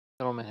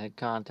Gentleman had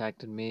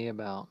contacted me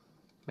about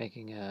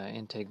making an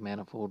intake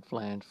manifold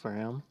flange for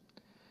him.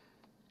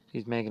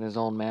 He's making his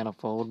own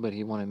manifold, but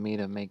he wanted me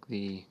to make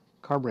the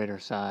carburetor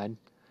side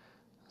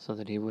so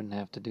that he wouldn't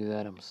have to do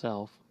that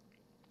himself.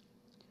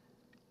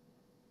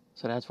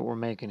 So that's what we're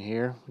making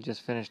here. We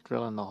just finished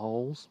drilling the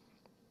holes.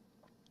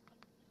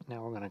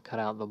 Now we're going to cut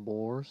out the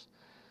bores.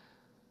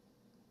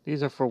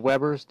 These are for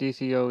Weber's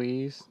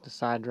DCOEs, the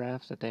side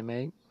drafts that they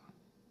make.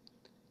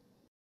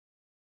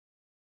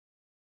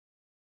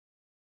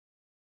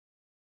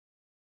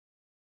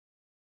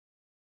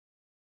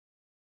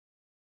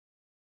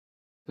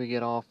 We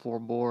get all 4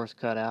 bores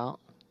cut out.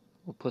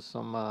 We'll put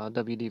some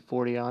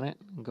WD-40 on it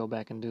and go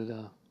back and do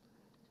the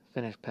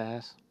finish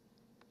pass.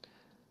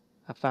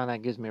 I found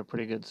that gives me a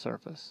pretty good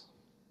surface.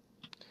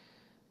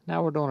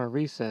 Now we're doing a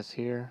recess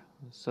here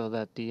so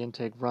that the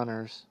intake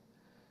runners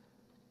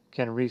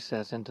can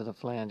recess into the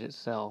flange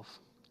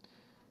itself.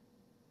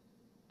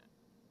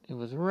 It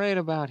was right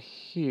about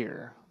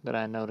here that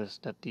I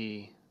noticed that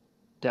the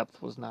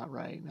depth was not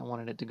right. I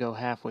wanted it to go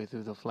halfway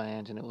through the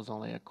flange and it was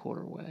only a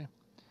quarter way.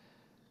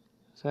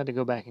 So I had to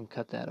go back and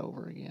cut that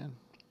over again.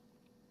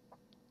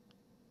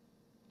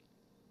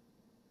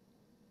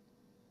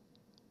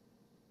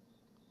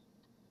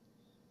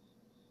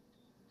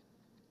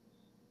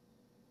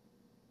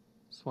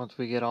 So once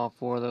we get all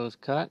 4 of those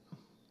cut,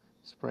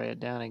 spray it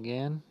down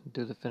again,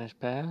 do the finish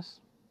pass.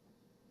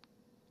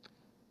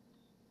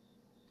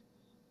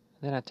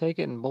 Then I take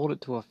it and bolt it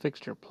to a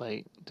fixture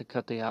plate to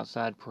cut the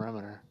outside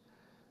perimeter.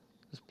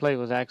 This plate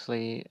was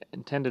actually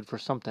intended for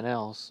something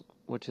else,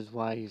 which is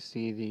why you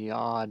see the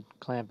odd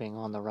clamping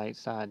on the right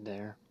side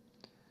there.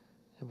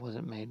 It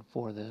wasn't made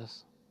for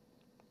this.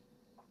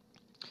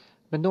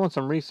 Been doing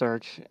some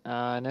research,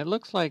 and it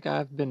looks like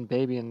I've been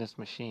babying this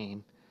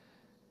machine.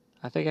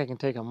 I think I can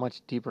take a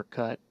much deeper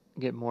cut,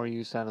 get more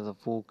use out of the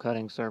full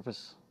cutting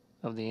surface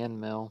of the end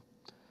mill.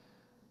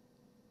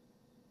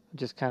 I've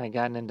just kind of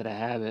gotten into the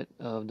habit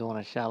of doing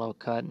a shallow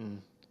cut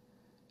and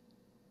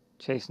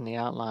chasing the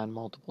outline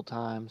multiple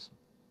times.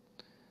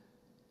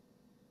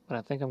 But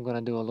I think I'm going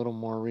to do a little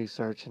more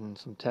research and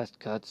some test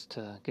cuts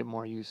to get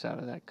more use out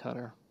of that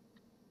cutter.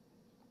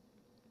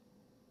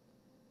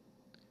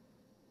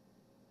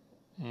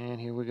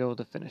 And here we go with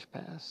the finish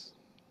pass.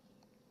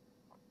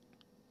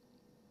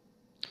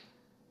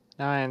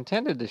 Now I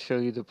intended to show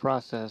you the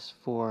process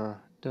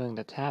for doing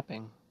the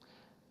tapping,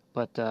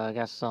 but I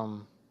got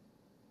something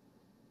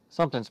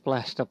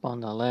splashed up on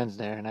the lens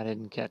there and I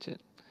didn't catch it.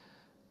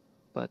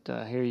 But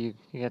here you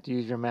have to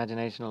use your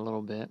imagination a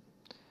little bit.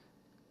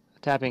 A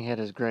tapping head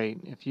is great.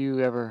 If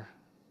you ever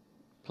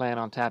plan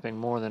on tapping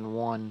more than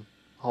one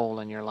hole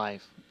in your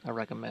life, I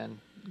recommend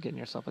getting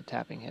yourself a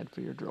tapping head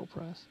for your drill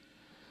press.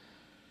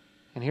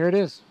 And here it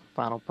is,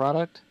 final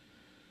product.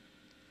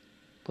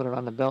 Put it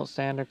on the belt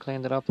sander,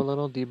 cleaned it up a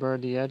little,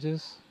 deburred the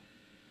edges.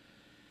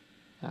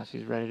 Now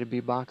she's ready to be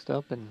boxed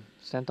up and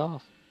sent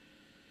off.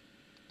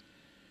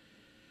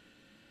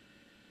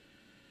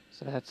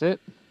 So that's it.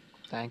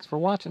 Thanks for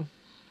watching.